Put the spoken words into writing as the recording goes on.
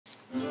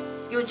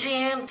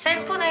요즘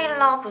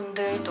셀프네일러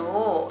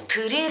분들도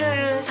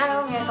드릴을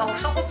사용해서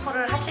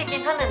쏘고프를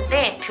하시긴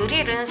하는데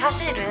드릴은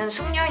사실은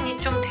숙련이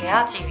좀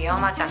돼야지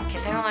위험하지 않게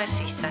사용할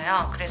수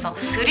있어요. 그래서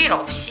드릴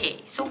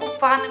없이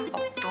쏘고프 하는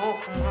법도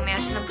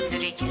궁금해하시는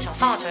분들이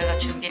계셔서 저희가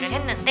준비를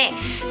했는데,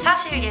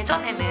 사실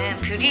예전에는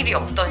드릴이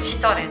없던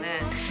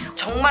시절에는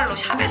정말로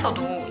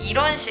샵에서도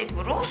이런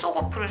식으로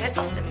쏘고프를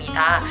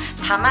했었습니다.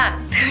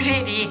 다만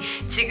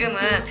드릴이 지금은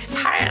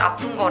팔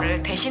아픈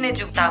거를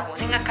대신해준다고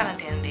생각하면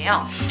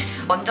되는데요.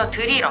 먼저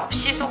드릴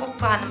없이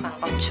쏘고프 하는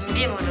방법,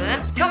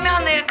 준비물은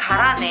표면을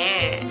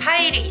갈아낼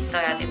파일이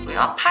있어야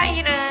되고요.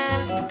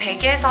 파일은 뭐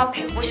 100에서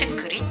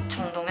 150그릿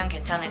정도면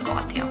괜찮을 것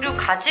같아요. 그리고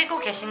가지고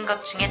계신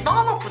것 중에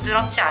너무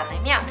부드럽지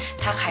않으면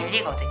다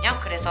갈리거든요.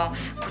 그래서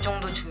그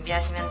정도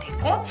준비하시면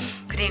되고,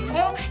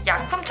 그리고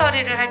약품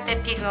처리를 할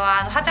때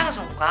필요한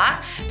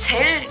화장솜과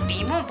젤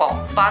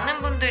리무버, 많은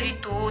분들이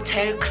또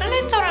젤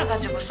클렌저를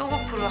가지고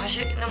쏘고프를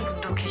하시는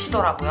분도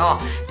계시더라고요.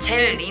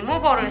 젤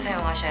리무버를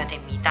사용하셔야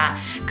됩니다.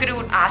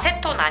 그리고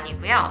아세톤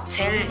아니고요,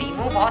 젤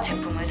리무버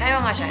제품을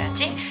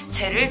사용하셔야지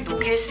젤을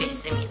녹일 수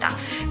있습니다.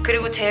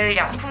 그리고 젤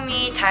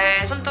약품이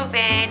잘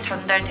손톱에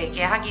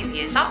전달되게 하기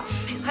위해서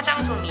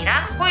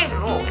화장솜이랑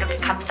호일로 이렇게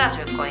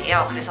감싸줄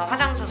거예요. 그래서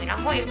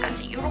화장솜이랑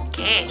호일까지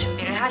이렇게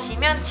준비를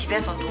하시면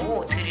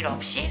집에서도 드릴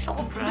없이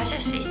쏘고프를 하실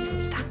수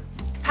있습니다.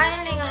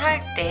 파일링을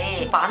할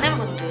때 많은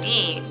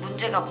분들이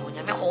문제가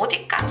뭐냐면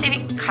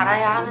어디까지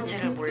갈아야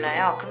하는지를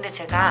몰라요. 근데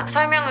제가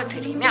설명을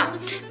드리면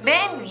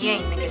맨 위에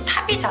있는 게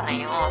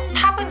탑이잖아요.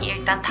 탑은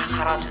일단 다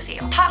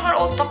갈아주세요. 탑을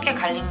어떻게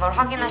갈린 걸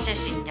확인하실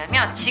수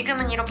있냐면,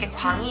 지금은 이렇게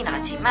광이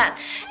나지만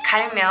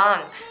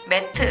갈면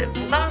매트,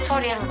 무광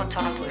처리한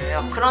것처럼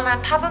보여요. 그러면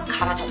탑은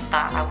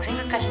갈아졌다라고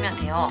생각하시면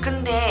돼요.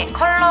 근데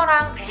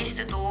컬러랑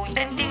베이스도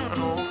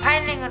밴딩으로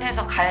파일링을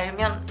해서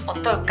갈면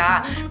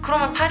어떨까?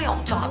 그러면 팔이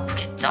엄청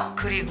아프겠죠?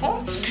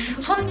 그리고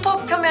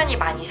손톱 표면이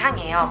많이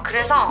상해요.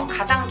 그래서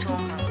가장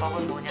좋은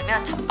방법은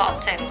뭐냐면, 첫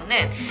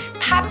번째로는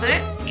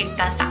탑을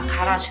일단 싹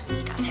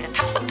갈아줍니다. 제가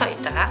탑부터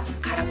일단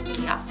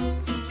갈아볼게요.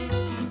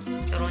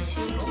 이런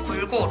식으로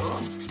골고루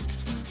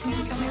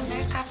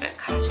표면을 탑을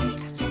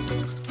갈아줍니다.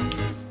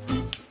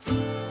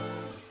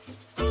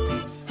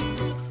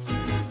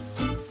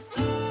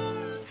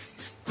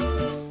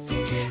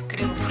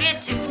 그리고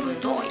프리엣지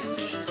부분도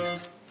이렇게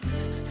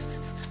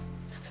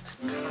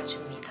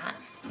갈아줍니다.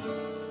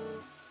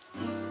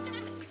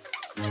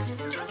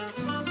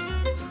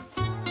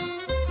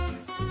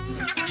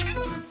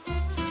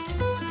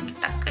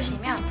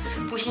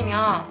 닦으시면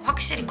보시면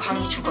확실히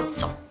광이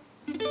죽었죠?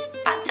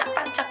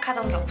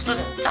 반짝반짝하던 게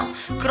없어졌죠?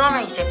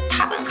 그러면 이제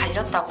탑은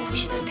갈렸다고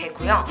보시면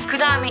되고요. 그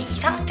다음에 이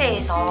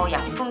상태에서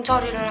약품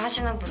처리를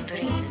하시는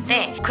분들이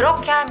있는데,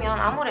 그렇게 하면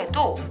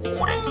아무래도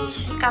오랜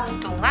시간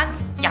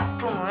동안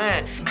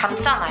약품을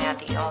감싸놔야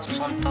돼요.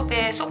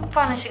 손톱에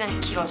쏘고프하는 시간이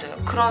길어져요.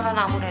 그러면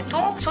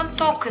아무래도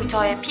손톱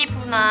근처의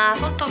피부나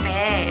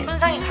손톱에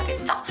손상이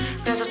가겠죠?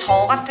 그래서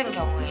저 같은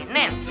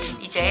경우에는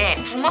이제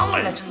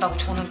구멍을 내준다고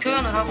저는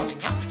표현을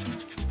하거든요.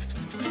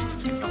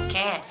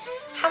 이렇게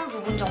한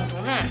부분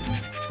정도는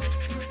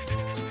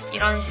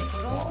이런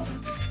식으로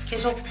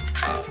계속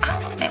한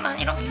군데만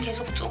이렇게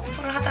계속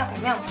쏘고프를 하다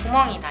보면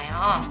구멍이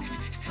나요.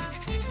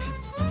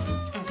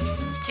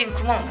 지금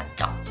구멍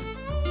났죠?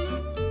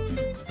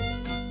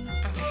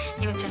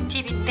 이건 제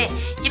팁인데,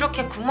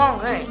 이렇게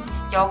구멍을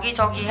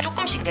여기저기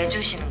조금씩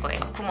내주시는 거예요,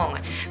 구멍을.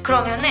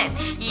 그러면은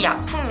이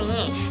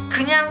약품이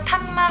그냥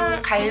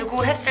탑만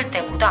갈고 했을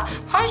때보다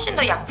훨씬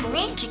더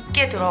약품이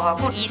깊게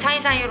들어가고, 이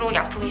사이사이로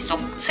약품이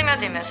쏙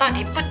스며들면서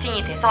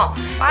리프팅이 돼서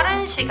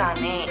빠른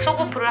시간에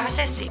쏘고프를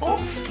하실 수 있고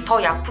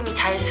더 약품이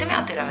잘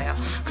스며들어요.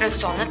 그래서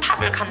저는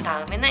탑을 간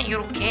다음에는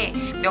이렇게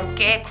몇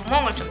개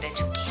구멍을 좀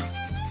내줄게요.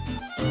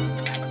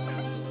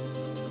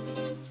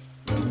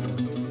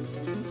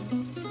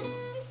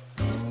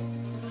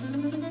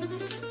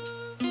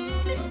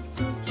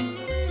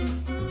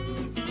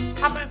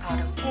 탑을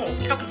바르고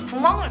이렇게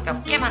구멍을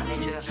몇 개만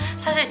내줘요.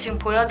 사실 지금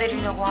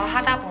보여드리려고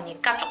하다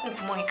보니까 조금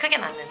구멍이 크게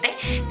났는데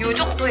이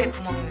정도의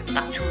구멍이면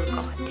딱 좋을 것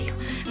같아요.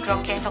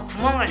 그렇게 해서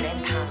구멍을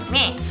낸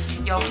다음에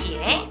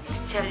여기에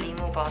젤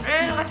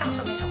리무버를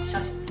화장솜에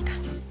적셔줍니다.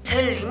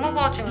 젤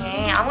리무버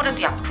중에 아무래도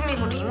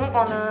약품이고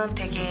리무버는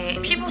되게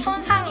피부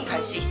손상이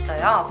갈 수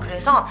있어요.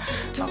 그래서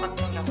저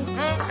같은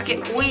경우는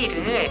이렇게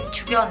오일을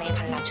주변에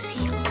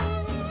발라주세요.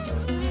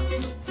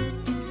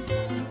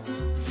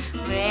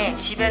 왜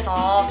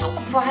집에서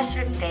쏘고프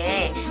하실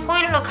때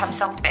호일로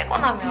감싸고 빼고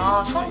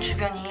나면 손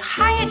주변이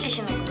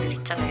하얘지시는 분들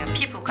있잖아요.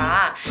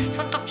 피부가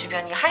손톱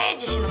주변이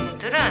하얘지시는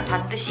분들은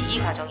반드시 이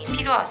과정이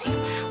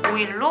필요하세요.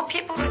 오일로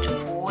피부를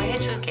좀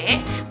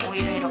보호해주게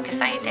오일을 이렇게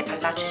사이드에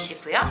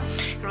발라주시고요.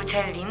 그리고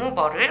젤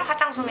리무버를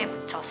화장솜에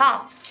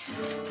묻혀서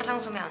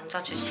화장솜에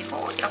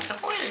얹어주시고 이렇게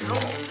호일로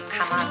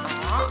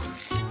감아서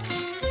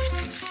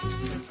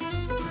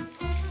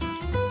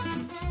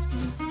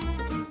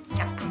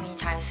약품이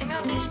잘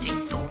스며들 수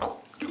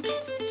있도록 이렇게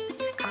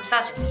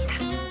감싸줍니다.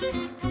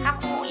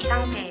 하고 이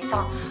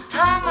상태에서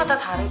사람마다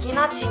다르긴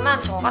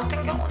하지만 저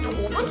같은 경우는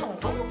 5분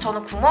정도?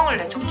 저는 구멍을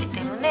내줬기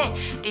때문에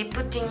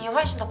리프팅이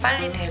훨씬 더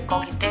빨리 될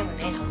거기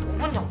때문에 저는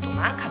 5분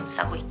정도만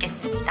감싸고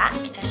있겠습니다.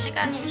 이제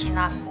시간이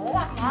지나고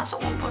한번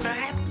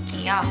속옷풀을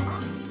해볼게요.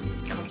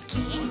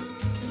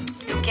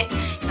 이렇게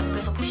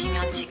옆에서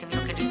보시면 지금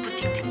이렇게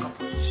리프팅 된 거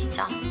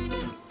보이시죠?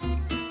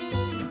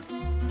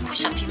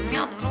 쿠션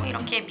뒷면으로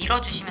이렇게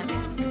밀어주시면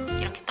돼요.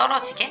 이렇게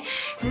떨어지게.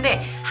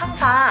 근데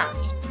항상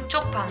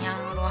이쪽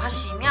방향으로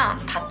하시면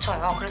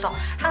다쳐요. 그래서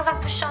항상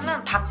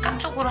쿠션은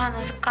바깥쪽으로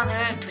하는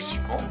습관을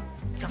두시고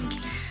이렇게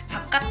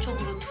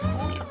바깥쪽으로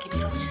두고 이렇게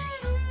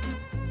밀어주세요.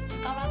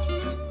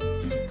 떨어지죠?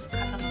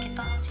 가볍게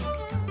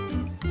떨어집니다.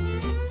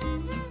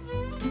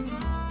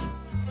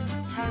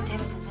 잘 된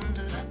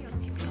부분들은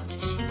이렇게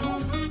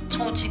밀어주시고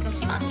저 지금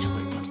힘 안 주고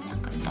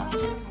있거든요. 근데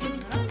떨어지는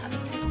부분들은 다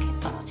이렇게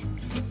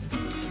떨어집니다.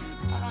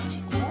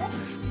 떨어지고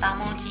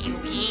나머지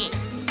여기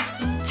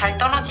잘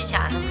떨어지지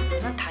않은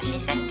부분은 다시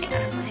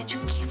샌딩을 한번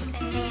해줄게요.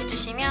 샌딩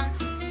해주시면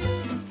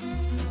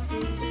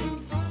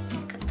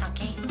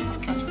깨끗하게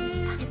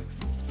벗겨집니다.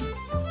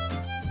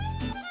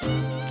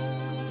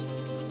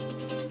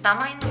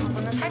 남아있는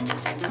부분은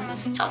살짝만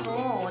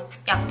스쳐도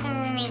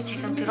약품이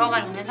지금 들어가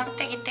있는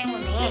상태이기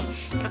때문에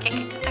이렇게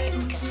깨끗하게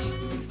벗겨져요.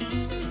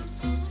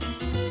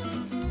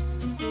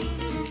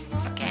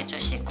 이렇게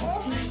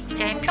해주시고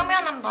이제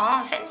표면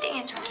한번 샌딩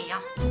해줄게요.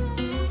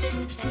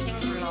 샌딩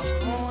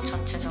블럭으로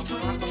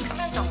전체적으로 한번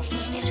표면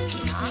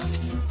정리해줄게요.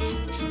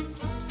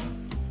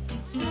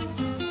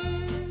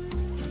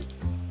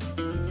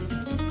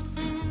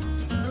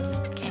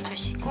 이렇게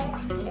해주시고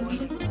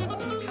오일로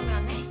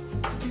표면에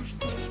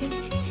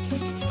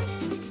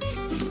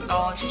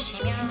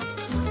넣어주시면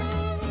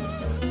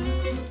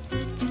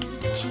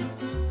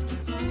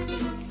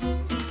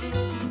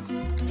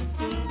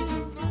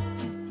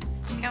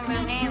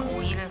표면에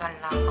오일을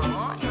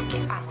발라서 이렇게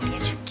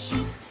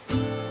마무리해줄게요.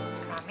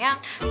 그러면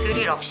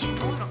드릴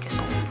없이도 이렇게